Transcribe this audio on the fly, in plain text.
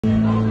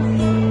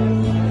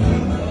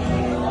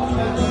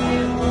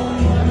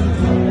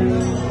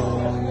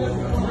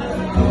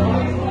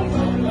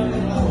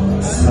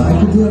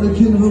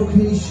angelic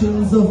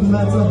invocations of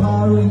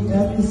Matahari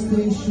at the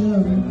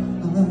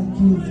station I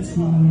give to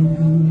you.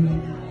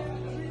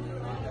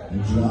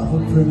 Java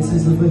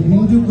princes of a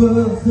Hindu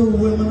birth, the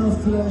women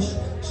of flesh,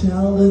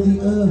 child of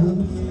the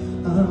earth,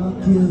 I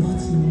give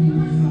to you.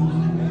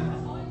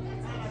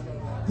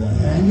 The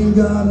hanging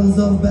gardens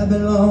of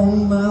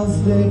Babylon, Miles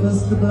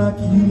Davis, the black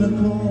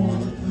unicorn,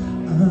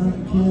 I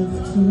give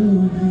to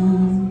you.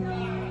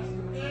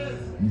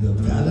 The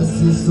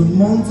palaces of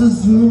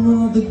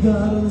Montezuma, the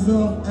gardens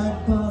of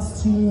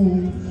Akbar's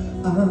tomb,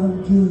 I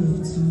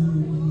give to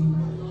you.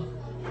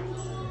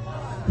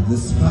 The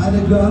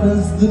spider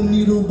goddess, the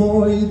needle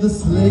boy, the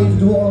slave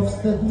dwarfs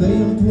that they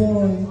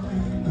employ,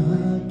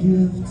 I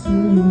give to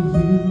you.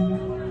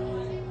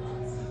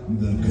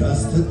 The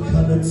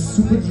custard-colored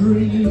super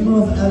dream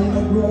of Ali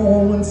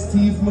McGraw and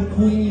Steve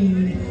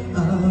McQueen, I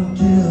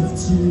give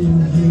to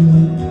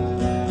you.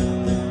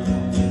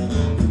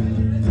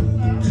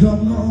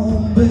 Come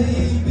on,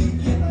 baby,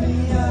 get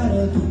me out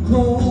of the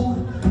cold.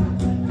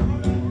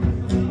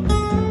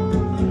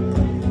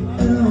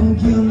 And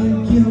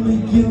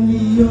give me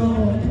your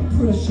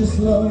precious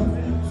love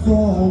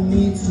for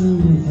me to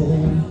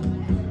hold.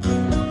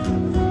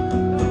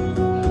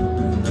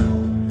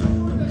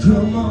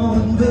 Come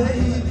on,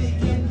 baby,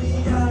 get me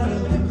out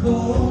of the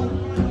cold.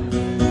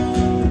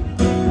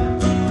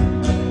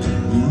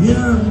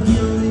 Yeah,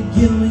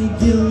 give me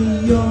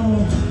your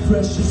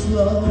precious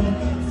love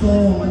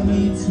for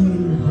me to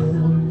hold.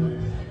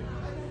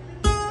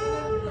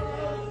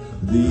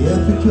 The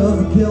epic of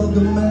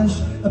Gilgamesh,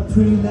 a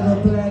pretty little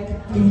black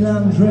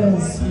elan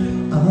dress,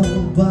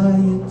 I'll buy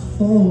it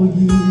for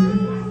you.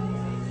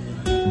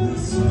 The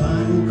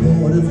spinal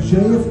cord of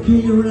JFK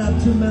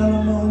wrapped in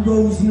Marilyn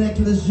Monroe's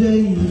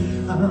negligee,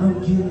 I'll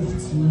give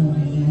to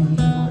you.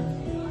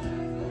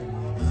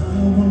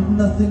 I want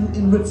nothing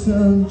in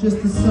return,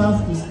 just the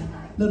softest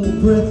little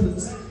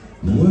breathless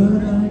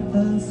word I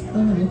ask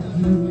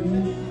of you.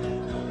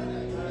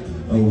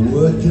 A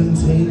word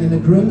contained in a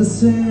grain of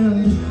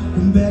sand,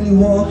 can barely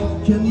walk,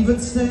 can't even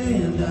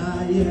stand, I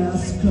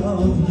ask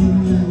of you.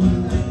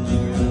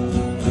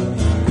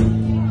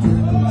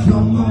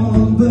 Come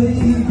on,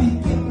 baby,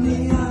 get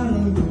me out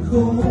of the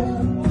cold.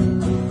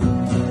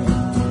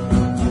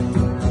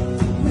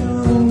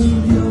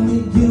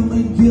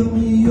 Give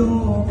me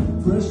your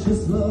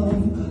precious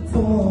love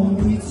for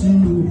me to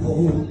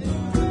hold.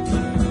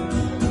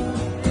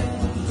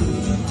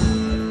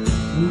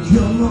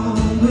 Come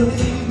on,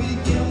 baby,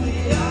 get me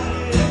out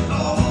of the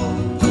cold.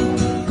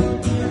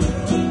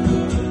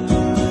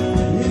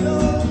 You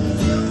know,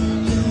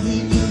 give me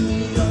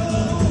your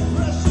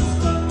precious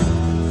love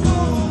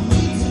for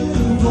me to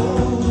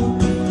hold.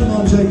 Come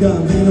on, J.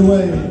 Gunn, take it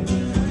away.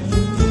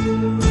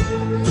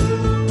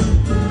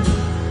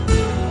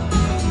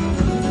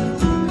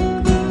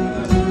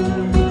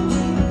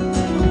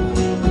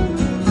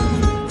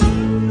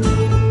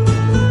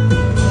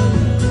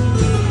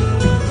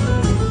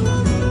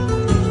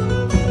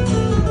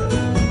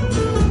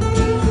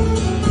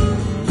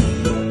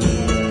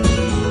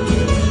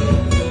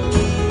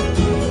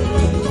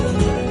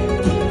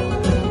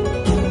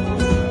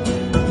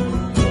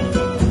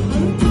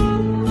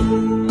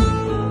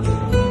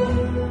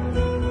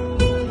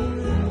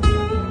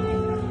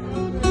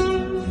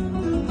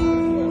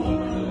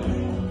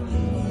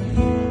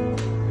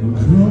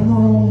 Come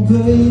on,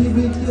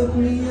 baby, get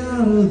me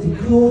out of the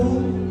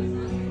cold.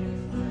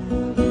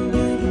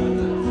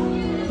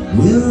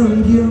 Yeah,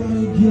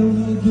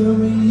 give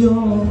me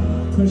your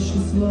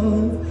precious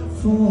love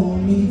for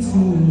me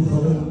to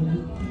hold.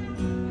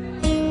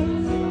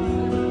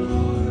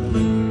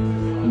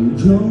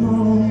 Come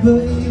on,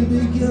 baby,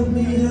 get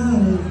me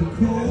out of the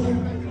cold.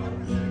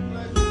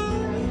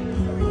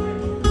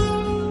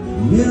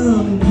 Yeah,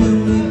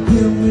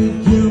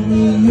 give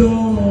me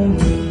your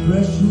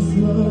precious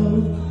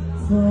love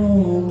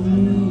for me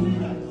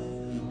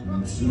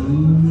to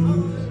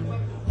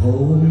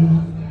hold.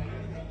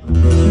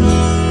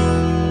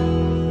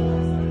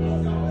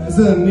 It's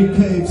a Nick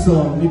Cave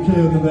song, Nick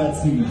Cave of the Bad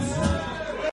Seeds.